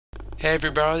Hey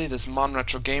everybody, this is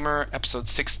ModernRetroGamer, episode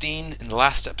 16. In the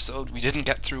last episode, we didn't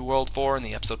get through World 4. In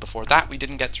the episode before that, we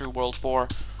didn't get through World 4.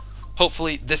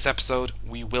 Hopefully, this episode,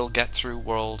 we will get through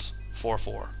World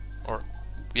 4-4. Or,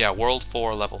 yeah, World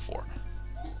 4, Level 4.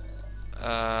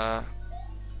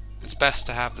 It's best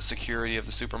to have the security of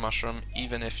the Super Mushroom,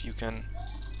 even if you can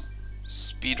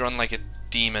speedrun like a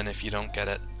demon if you don't get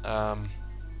it.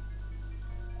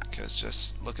 Because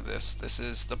just look at this. This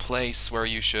is the place where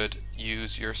you should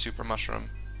use your Super Mushroom.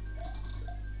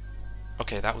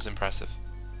 Okay, that was impressive.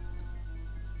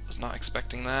 Was not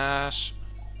expecting that.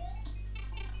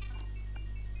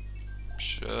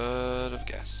 Should have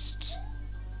guessed.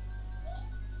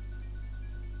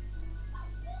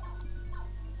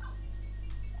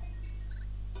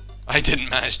 I didn't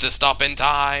manage to stop in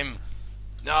time!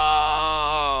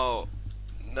 No!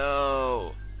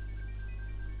 No!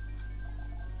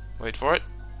 Wait for it.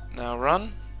 Now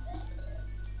run.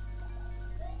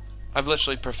 I've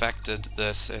literally perfected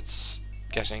this. It's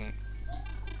getting...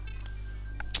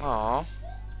 Aww.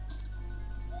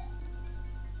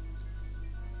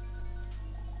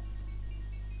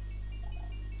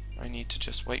 I need to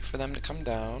just wait for them to come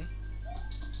down.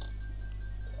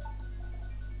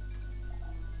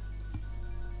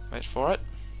 Wait for it.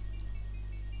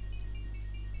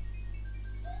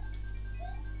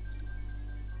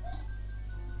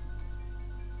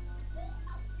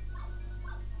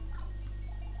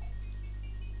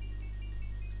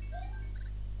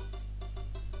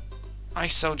 I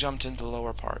so jumped into the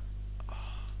lower part.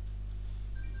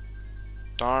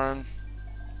 Darn.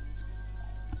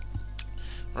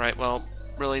 Right, well,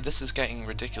 really, this is getting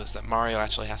ridiculous that Mario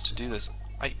actually has to do this.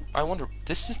 I wonder,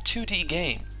 this is a 2D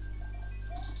game.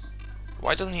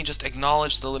 Why doesn't he just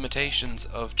acknowledge the limitations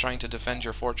of trying to defend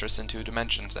your fortress in 2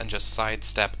 dimensions and just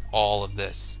sidestep all of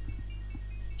this?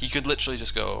 He could literally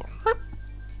just go...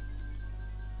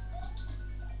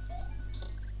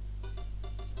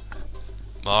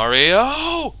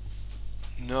 Mario!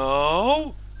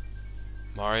 No!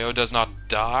 Mario does not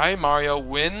die. Mario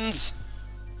wins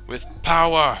with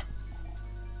power.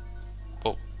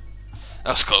 Oh, that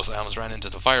was close. I almost ran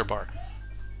into the fire bar.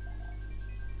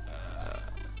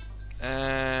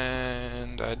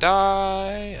 And I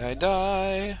die.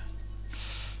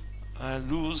 I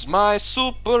lose my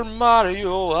Super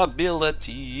Mario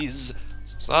abilities.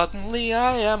 Suddenly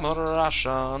I am a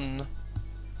Russian.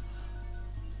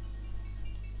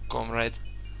 Comrade.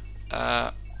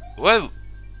 Whoa!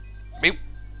 Meow!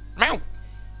 Meow!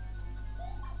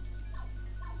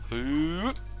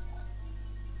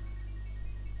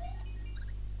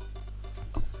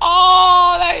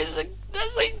 Oh, that's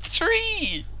like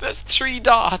 3! That's 3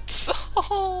 dots!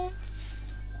 Oh.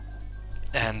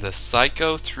 And the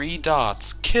Psycho 3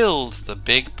 dots killed the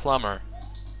big plumber.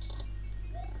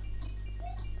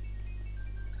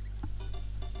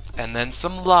 And then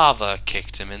some lava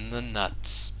kicked him in the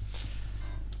nuts.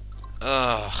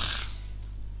 Ugh.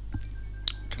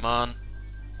 Come on.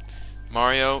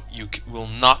 Mario, you will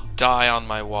not die on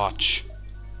my watch.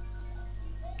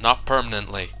 Not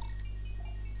permanently.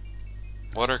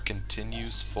 Water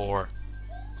continues for...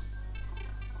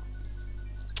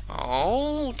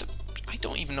 Oh, I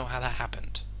don't even know how that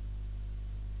happened.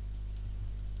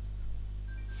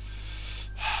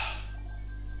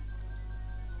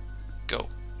 Go.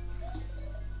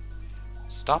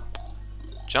 Stop.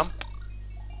 Jump.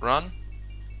 Run.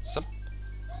 Some.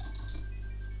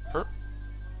 Herp.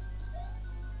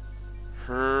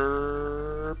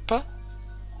 Herpa.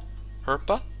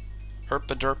 Herpa.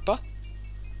 Herpa-derpa.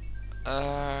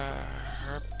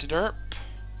 Herp-de-derp.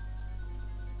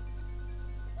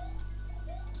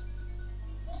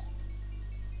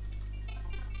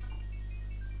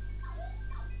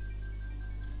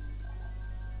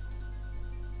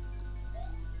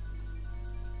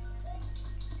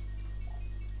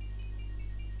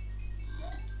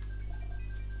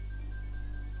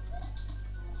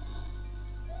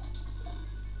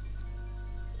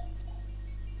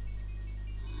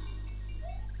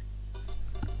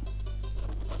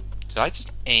 Did I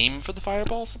just aim for the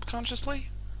fireball subconsciously?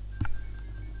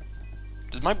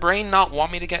 Does my brain not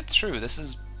want me to get through? This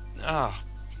is...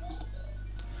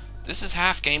 This is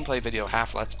half gameplay video,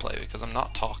 half let's play, because I'm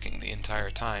not talking the entire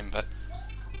time, but...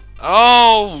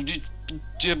 Oh!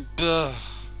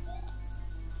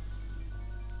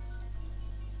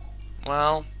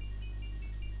 Well...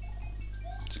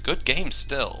 It's a good game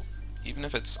still, even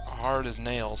if it's hard as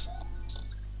nails.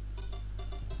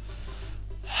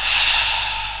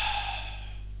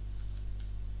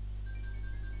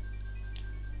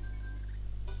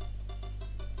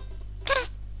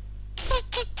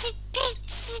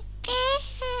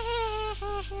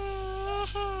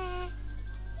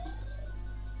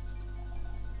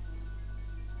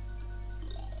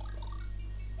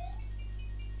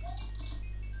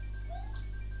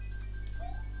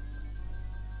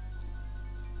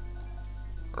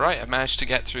 Right, I managed to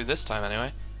get through this time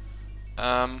anyway.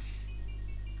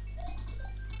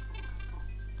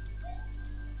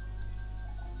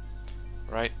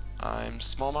 Right, I'm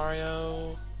Small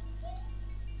Mario.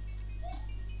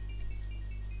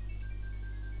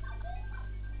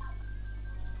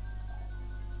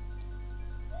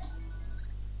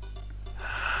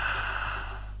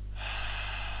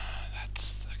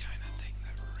 That's the kind of thing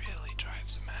that really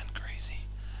drives a man crazy.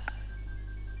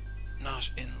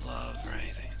 Not in love or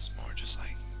anything, it's more just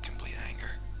like complete anger.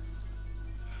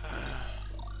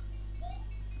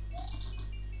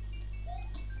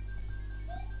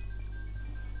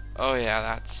 Oh yeah,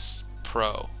 that's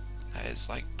pro. That is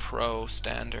like pro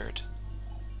standard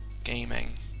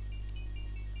gaming.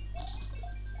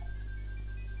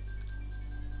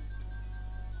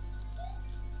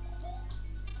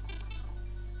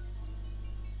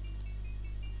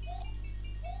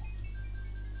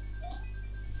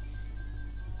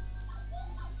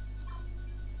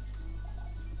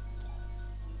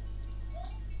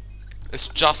 It's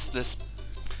just this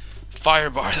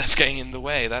fire bar that's getting in the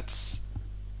way. That's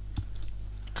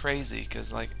crazy,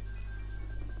 because like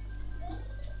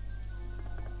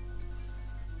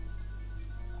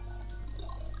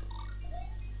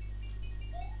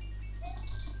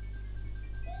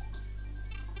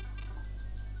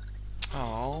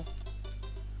oh,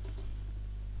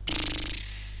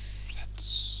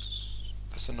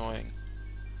 that's annoying.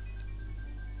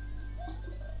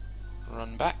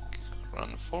 Run back,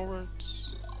 run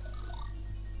forwards.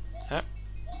 Herp.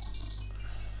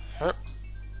 Herp.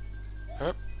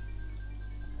 Herp.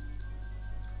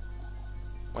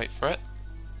 Wait for it.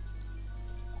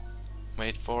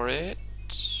 Wait for it.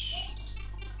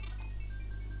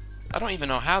 I don't even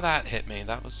know how that hit me.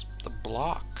 That was the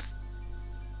block.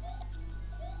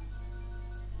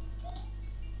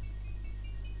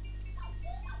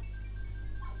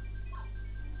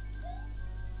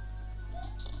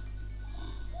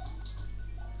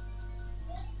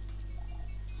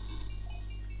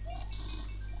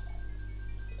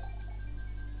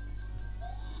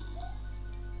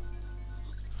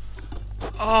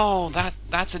 Oh,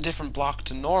 that's a different block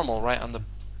to normal, right on the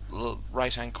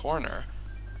right-hand corner.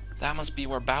 That must be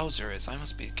where Bowser is. I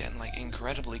must be getting like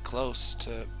incredibly close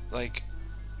to like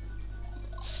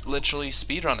literally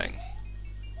speedrunning.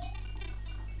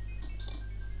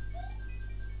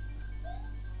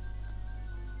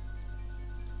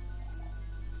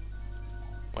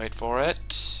 Wait for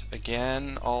it.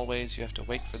 Again, always you have to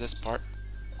wait for this part.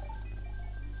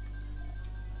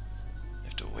 You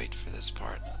have to wait for this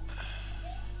part.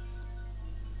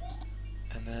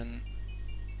 And then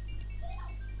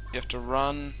you have to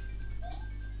run.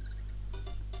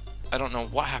 I don't know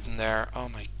what happened there. Oh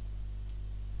my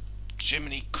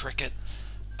Jiminy Cricket.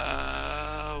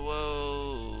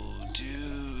 Whoa,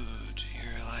 dude,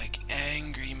 you're like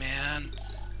angry, man.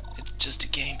 It's just a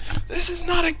game. This is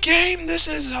not a game, this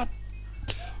is a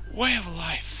way of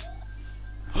life.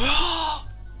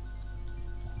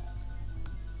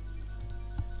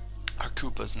 Our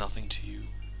Koopa's nothing to you.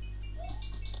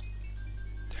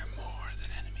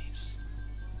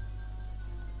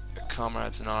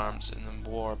 Comrades in arms in the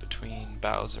war between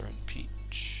Bowser and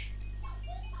Peach.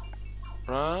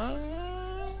 Run!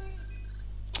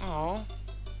 Oh,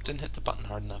 didn't hit the button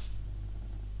hard enough.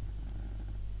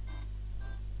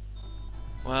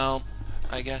 Well,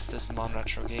 I guess this is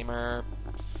ModernRetroGamer.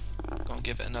 Gonna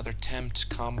give it another attempt.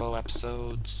 Combo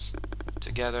episodes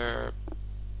together.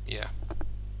 Yeah.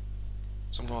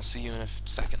 So I'm gonna see you in a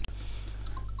second.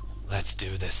 Let's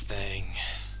do this thing.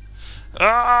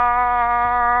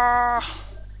 Ah!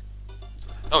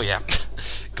 Oh yeah,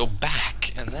 go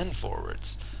back and then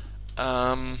forwards.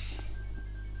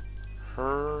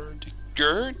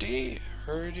 Hurdy-gurdy,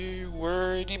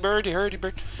 hurdy-wordy-birdy,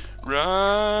 hurdy-bird.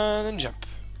 Run and jump.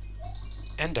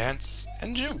 And dance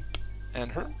and jump.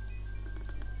 And hurt.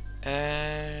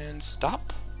 And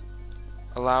stop.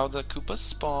 Allow the Koopas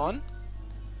spawn.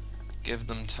 Give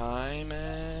them time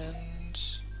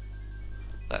and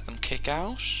let them kick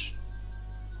out.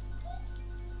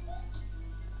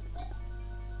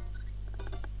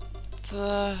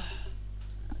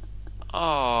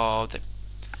 Oh,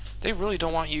 they really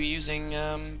don't want you using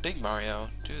Big Mario,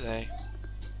 do they?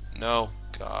 No.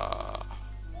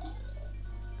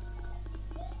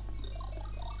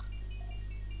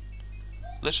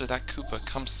 Literally, that Koopa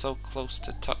comes so close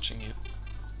to touching you.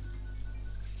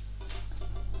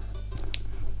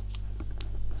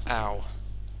 Ow.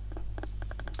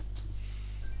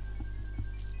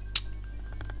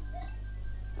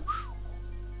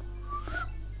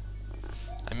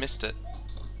 I missed it.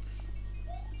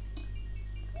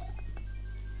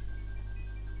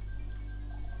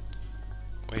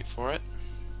 for it.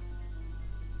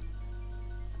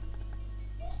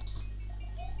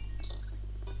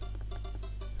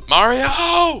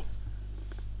 Mario!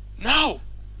 No!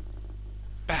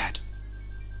 Bad.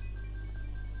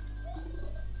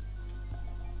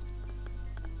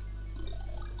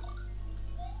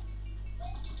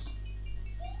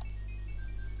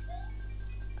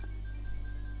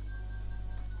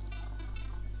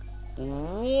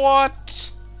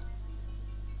 What?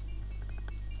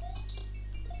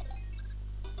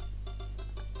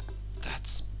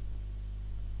 That's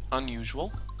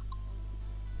unusual.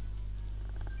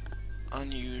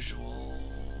 Unusual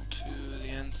to the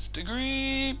nth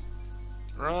degree.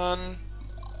 Run.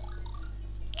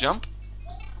 Jump.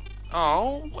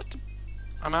 Oh, what the...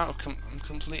 I'm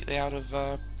completely out of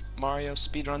Mario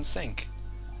speedrun sync.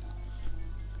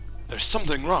 There's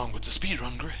something wrong with the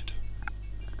speedrun grid.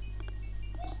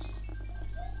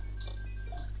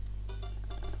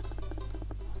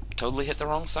 Totally hit the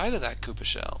wrong side of that Koopa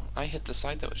shell. I hit the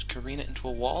side that would careen it into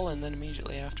a wall, and then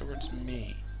immediately afterwards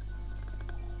me.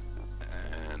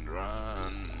 And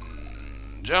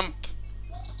run. Jump.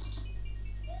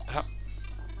 Up.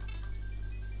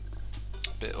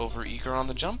 Bit over eager on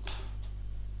the jump.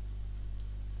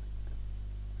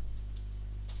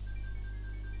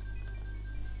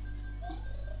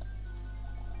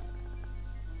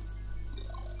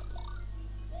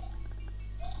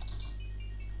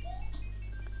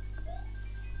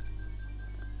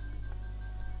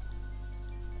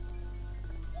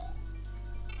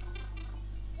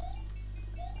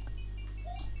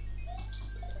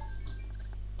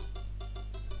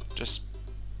 Just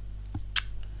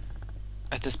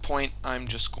at this point, I'm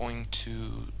just going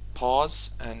to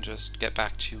pause and just get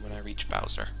back to you when I reach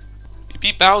Bowser. We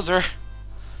beat Bowser!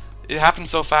 It happened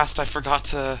so fast I forgot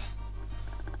to...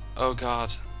 Oh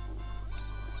god.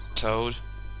 Toad.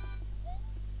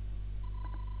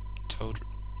 Toad.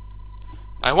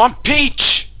 I want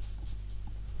Peach!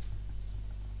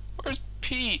 Where's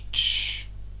Peach?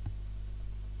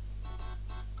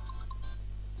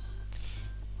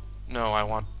 No, I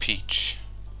want Peach.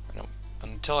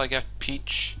 Until I get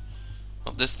Peach...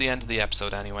 Well, this is the end of the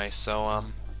episode anyway, so,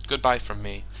 goodbye from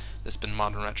me. This has been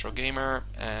ModernRetroGamer,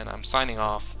 and I'm signing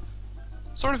off.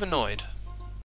 Sort of annoyed.